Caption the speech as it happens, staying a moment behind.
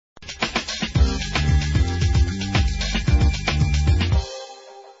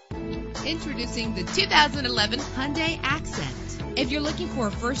Introducing the 2011 Hyundai Accent. If you're looking for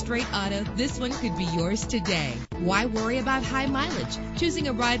a first-rate auto, this one could be yours today. Why worry about high mileage? Choosing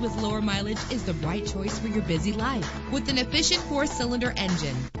a ride with lower mileage is the right choice for your busy life. With an efficient 4-cylinder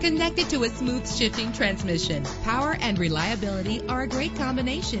engine connected to a smooth shifting transmission, power and reliability are a great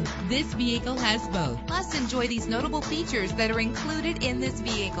combination. This vehicle has both. Plus, enjoy these notable features that are included in this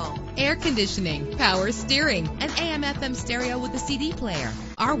vehicle: air conditioning, power steering, an AM/FM stereo with a CD player.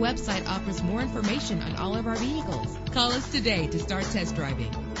 Our website offers more information on all of our vehicles. Call us today to start test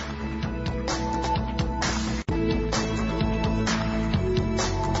driving.